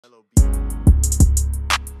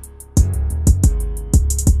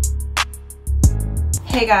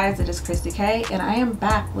Hey guys, it is Kryssy K and I am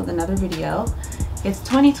back with another video. It's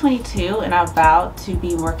 2022 and I vowed to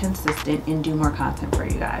be more consistent and do more content for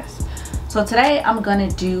you guys. So today I'm going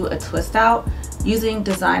to do a twist out using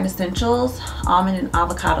Design Essentials Almond and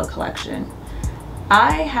Avocado collection.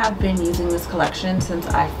 I have been using this collection since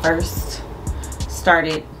I first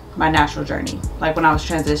started my natural journey. Like when I was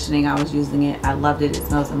transitioning, I was using it. I loved it. It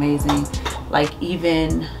smells amazing. Like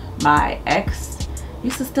even my ex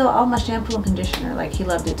used to steal all my shampoo and conditioner. Like he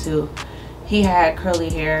loved it too. He had curly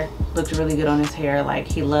hair, looked really good on his hair. Like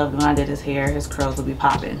he loved when I did his hair, his curls would be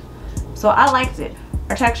popping. So I liked it.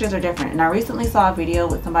 Our textures are different. And I recently saw a video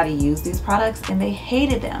with somebody use these products and they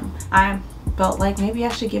hated them. I felt like maybe I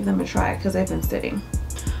should give them a try because they've been sitting.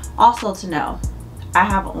 Also to know, I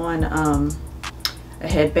have on a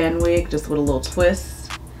headband wig just with a little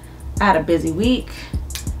twist. I had a busy week.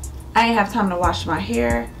 I didn't have time to wash my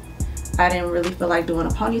hair. I didn't really feel like doing a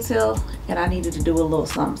ponytail and I needed to do a little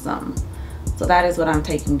something. So that is what I'm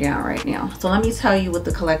taking down right now. So let me tell you what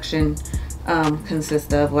the collection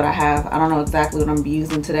consists of, what I have. I don't know exactly what I'm gonna be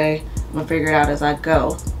using today. I'm gonna figure it out as I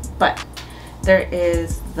go. But there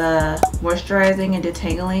is the moisturizing and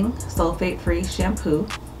detangling sulfate-free shampoo,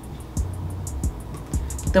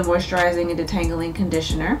 the moisturizing and detangling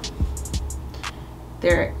conditioner.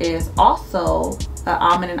 There is also the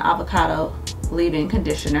Almond and Avocado leave-in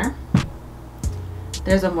conditioner.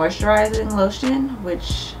 There's a moisturizing lotion,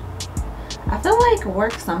 which I feel like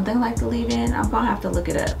works something like the leave-in. I'm gonna have to look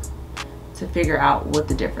it up to figure out what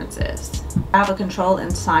the difference is. I have a control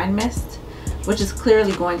and shine mist, which is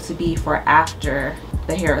clearly going to be for after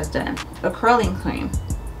the hair is done. A curling cream.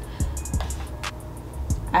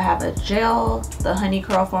 I have a gel, the honey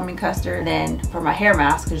curl forming custard. Then for my hair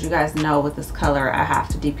mask, because you guys know with this color I have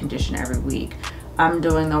to deep condition every week, I'm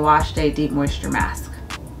doing the Wash Day Deep Moisture Mask.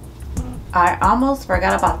 I almost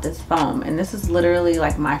forgot about this foam, and this is literally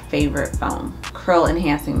like my favorite foam. Curl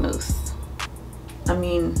Enhancing Mousse. I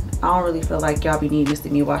mean, I don't really feel like y'all be needing to see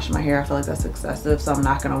me wash my hair. I feel like that's excessive, so I'm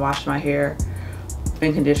not gonna wash my hair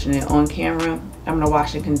and condition it on camera. I'm gonna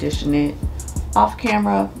wash and condition it off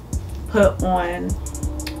camera, put on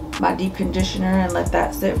my deep conditioner and let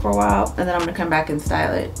that sit for a while, and then I'm gonna come back and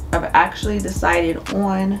style it. I've actually decided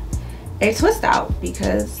on a twist out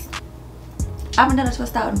because I haven't done a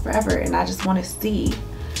twist out in forever and I just want to see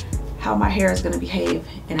how my hair is going to behave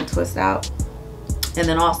in a twist out. And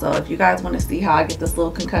then also, if you guys want to see how I get this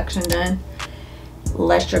little concoction done,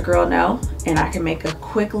 let your girl know and I can make a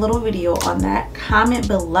quick little video on that. Comment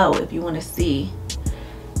below if you want to see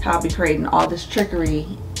how I'll be creating all this trickery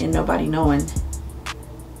and nobody knowing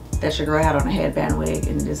that your girl had on a headband wig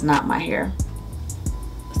and it is not my hair.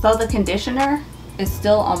 So the conditioner is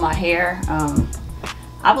still on my hair.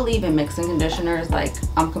 I believe in mixing conditioners. Like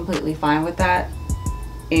I'm completely fine with that.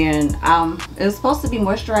 And it was supposed to be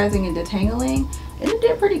moisturizing and detangling and it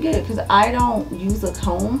did pretty good because I don't use a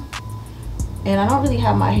comb and I don't really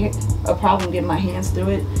have my hair a problem getting my hands through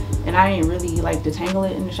it, and I didn't really like detangle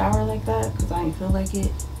it in the shower like that because I didn't feel like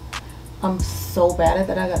it. I'm so bad at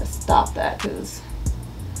that. I gotta stop that because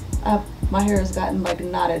my hair has gotten like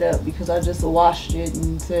knotted up because I just washed it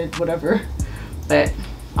and said whatever. But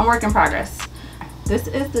I'm work in progress. This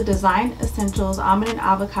is the Design Essentials Almond and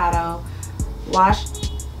Avocado Wash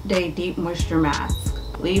Day Deep Moisture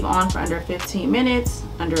Mask. Leave on for under 15 minutes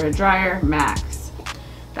under a dryer max.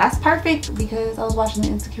 That's perfect because I was watching the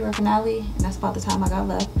Insecure finale and that's about the time I got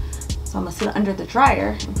left. So I'm gonna sit under the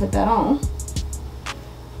dryer and put that on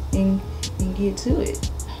and get to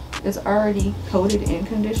it. It's already coated in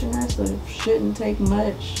conditioner, so it shouldn't take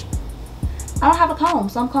much. I don't have a comb,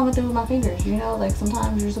 so I'm combing through with my fingers, you know? Like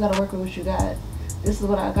sometimes you just gotta work with what you got. This is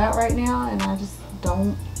what I got right now, and I just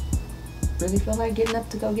don't really feel like getting up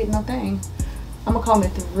to go get no thing. I'm gonna comb it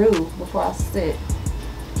through before I sit.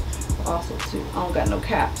 Also too, I don't got no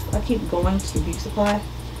caps. I keep going to the beauty supply,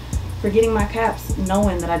 forgetting my caps,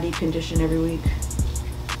 knowing that I deep condition every week.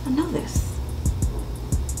 I know this.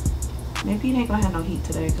 Maybe it ain't gonna have no heat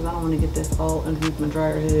today because I don't want to get this all underneath my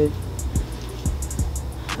dryer head.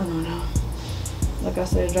 I don't know. Like I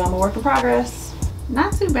said, y'all, I'm a work in progress.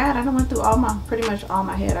 Not too bad. I done went through pretty much all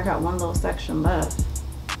my head. I got one little section left.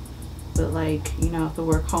 But like, you know, if it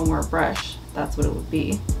were a comb or a brush, that's what it would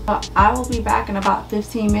be. I will be back in about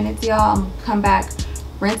 15 minutes, y'all. I'm gonna come back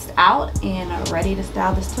rinsed out and ready to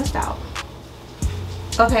style this twist out.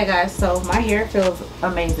 Okay guys, so my hair feels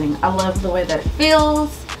amazing. I love the way that it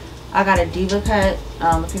feels. I got a diva cut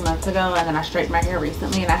a few months ago, and then I straightened my hair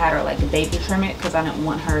recently and I had her like a baby trim it because I didn't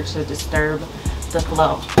want her to disturb the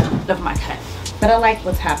flow of my cut. But I like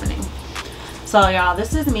what's happening. So y'all,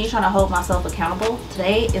 this is me trying to hold myself accountable.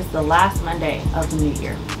 Today is the last Monday of the new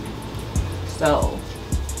year. So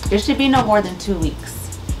it should be no more than 2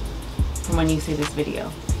 weeks from when you see this video.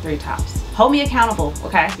 3 tops. Hold me accountable,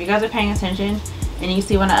 okay? If you guys are paying attention and you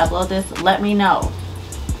see when I upload this, let me know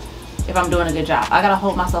if I'm doing a good job. I gotta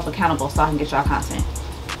hold myself accountable so I can get y'all content.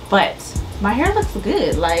 But my hair looks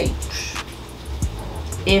good. Like,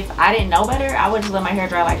 if I didn't know better, I would just let my hair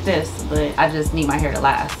dry like this, but I just need my hair to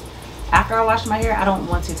last. After I wash my hair, I don't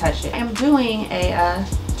want to touch it. I'm doing a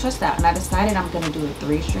twist out, and I decided I'm gonna do a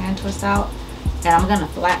 3-strand twist out, and I'm gonna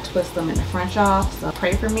flat twist them in the front, y'all, so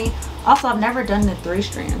pray for me. Also, I've never done the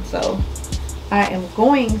 3-strand, so I am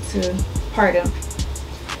going to part them.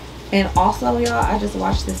 And also, y'all, I just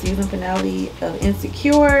watched the season finale of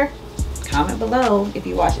Insecure. Comment below if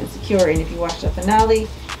you watch Insecure and if you watched the finale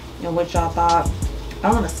and what y'all thought. I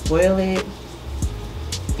don't want to spoil it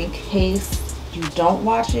in case you don't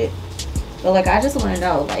watch it, but like, I just want to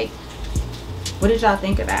know, like, what did y'all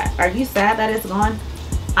think of that? Are you sad that it's gone?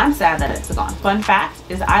 I'm sad that it's gone. Fun fact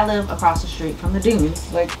is I live across the street from the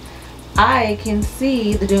dunes. Like, I can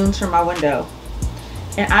see the dunes from my window,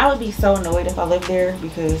 and I would be so annoyed if I lived there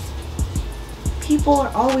because people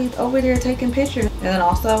are always over there taking pictures. And then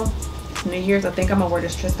also, it's New Year's. I think I'm gonna wear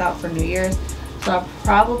this twist out for New Year's, so I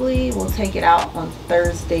probably will take it out on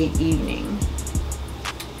Thursday evening.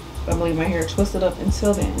 I'm gonna leave my hair twisted up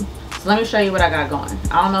until then. So let me show you what I got going.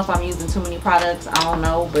 I don't know if I'm using too many products, I don't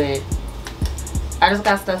know, but I just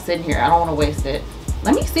got stuff sitting here. I don't want to waste it.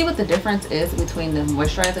 Let me see what the difference is between the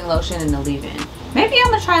moisturizing lotion and the leave-in. Maybe I'm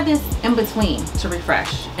gonna try this in between to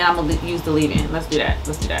refresh, and I'm gonna use the leave-in. Let's do that.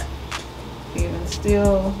 Let's do that. Even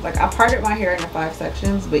still, like, I parted my hair into 5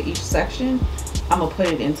 sections, but each section I'm gonna put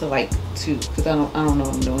it into like 2 because I don't know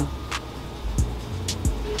what I'm doing.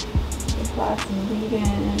 Apply some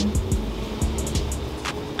leave-in.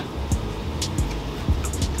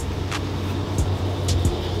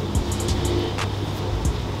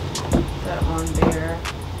 That on there.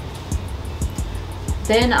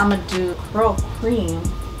 Then I'm gonna do curl cream.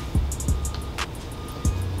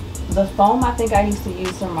 The foam I think I used to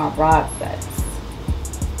use for my rod sets,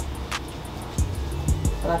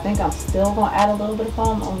 but I think I'm still gonna add a little bit of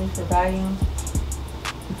foam only for volume.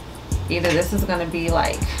 Either this is gonna be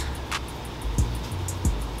like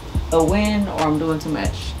a win or I'm doing too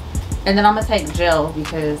much. And then I'm gonna take gel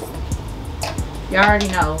because y'all already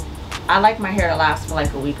know I like my hair to last for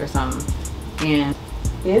like a week or something, and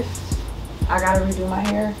if I gotta redo my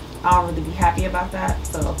hair, I don't really be happy about that,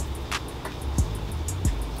 so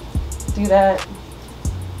do that.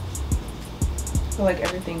 Feel like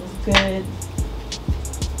everything's good.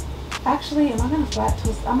 Actually, am I gonna flat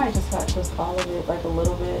twist? I might just flat twist all of it, like a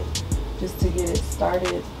little bit, just to get it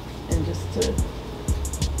started, and just to,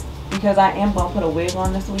 because I am gonna put a wig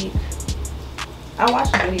on this week. I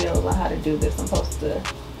watched videos on how to do this. I'm supposed to,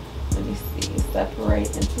 let me see,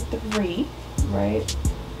 separate into 3, right?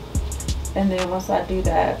 And then once I do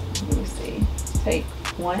that, let me see, take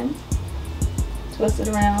 1, twist it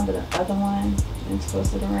around, and the other one, and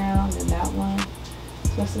twist it around, and that one,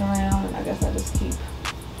 twist it around, and I guess I just keep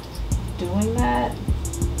doing that.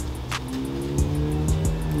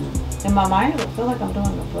 In my mind, it would feel like I'm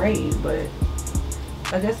doing a braid, but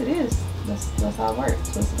I guess it is. That's how it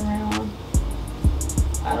works. Twist it around.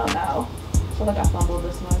 I don't know. I feel like I fumbled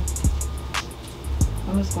this one.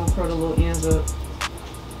 I'm just gonna curl the little ends up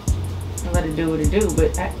and let it do what it do,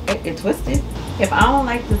 but it twisted. If I don't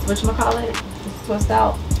like this, whatchamacallit, this twist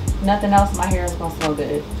out, nothing else, my hair is gonna smell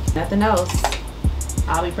good. Nothing else.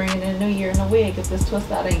 I'll be bringing in the new year in a wig if this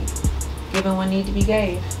twist out ain't giving what need to be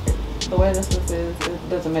gave. The way this twist is, it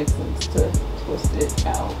doesn't make sense to twist it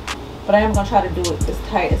out. But I am gonna try to do it as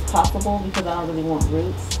tight as possible because I don't really want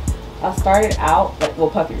roots. I started out like, well,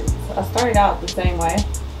 puffy roots. I started out the same way,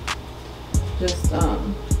 just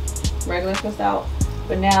regular twist out.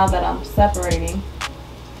 But now that I'm separating,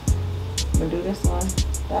 I'm gonna do this one,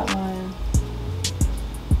 that one,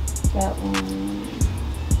 that one.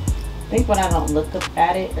 I think when I don't look up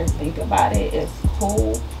at it or think about it, it's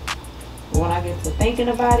cool. But when I get to thinking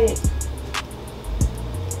about it,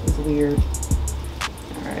 it's weird.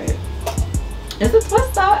 Alright. It's a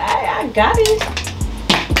twist out. I got it.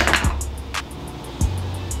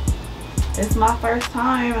 It's my first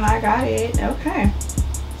time and I got it. Okay.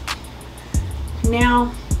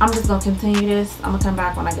 Now, I'm just gonna continue this. I'm gonna come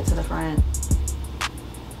back when I get to the front.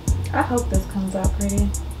 I hope this comes out pretty.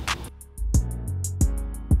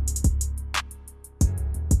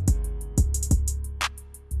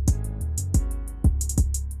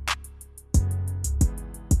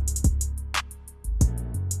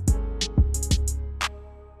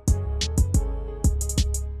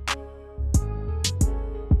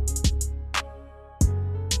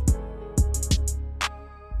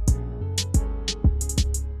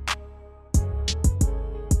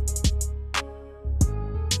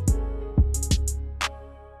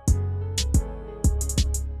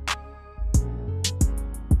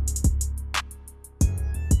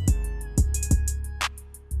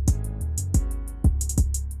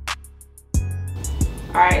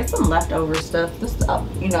 some leftover stuff. This,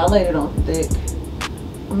 you know, I laid it on thick.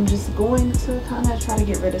 I'm just going to kind of try to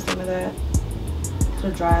get rid of some of that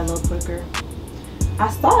to dry a little quicker. I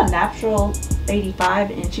saw a natural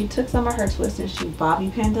 85 and she took some of her twists and she bobby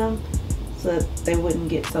pinned them so that they wouldn't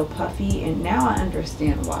get so puffy, and now I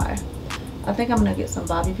understand why. I think I'm gonna get some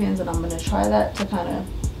bobby pins and I'm gonna try that to kind of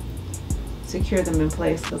secure them in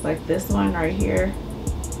place, because like this one right here,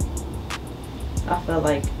 I feel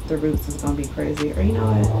like the roots is gonna be crazy. Or you know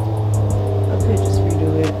what, I could just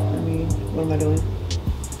redo it. I mean, what am I doing?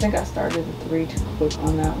 I think I started the 3 too quick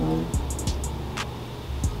on that one.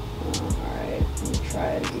 Alright, let me try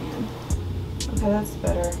it again. Okay, that's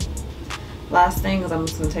better. Last thing is I'm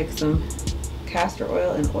just gonna take some castor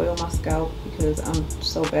oil and oil my scalp, because I'm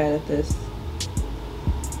so bad at this.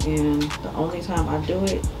 And the only time I do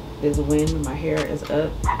it is when my hair is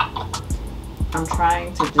up. I'm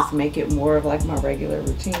trying to just make it more of like my regular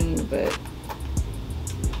routine, but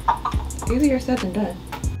easier said than done.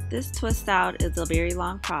 This twist out is a very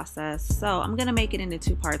long process, so I'm gonna make it into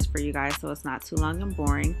 2 parts for you guys so it's not too long and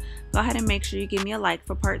boring. Go ahead and make sure you give me a like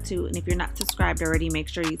for part 2, and if you're not subscribed already, make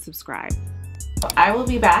sure you subscribe. I will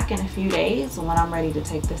be back in a few days when I'm ready to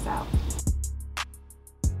take this out.